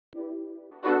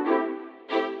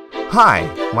Hi,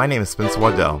 my name is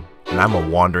Waddell, and I'm a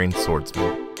wandering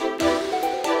swordsman.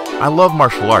 I love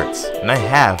martial arts, and I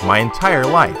have my entire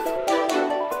life.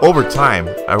 Over time,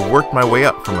 I've worked my way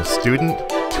up from a student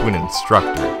to an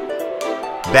instructor.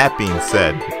 That being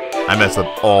said, I mess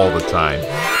up all the time,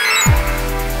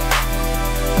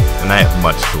 and I have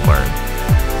much to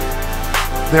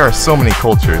learn. There are so many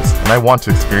cultures, and I want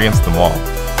to experience them all.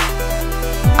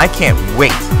 I can't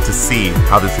wait to see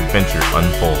how this adventure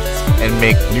unfolds and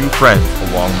make new friends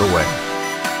along the way.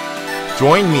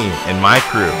 Join me and my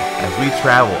crew as we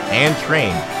travel and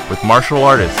train with martial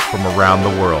artists from around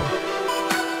the world.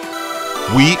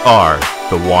 We are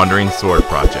the Wandering Sword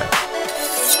Project.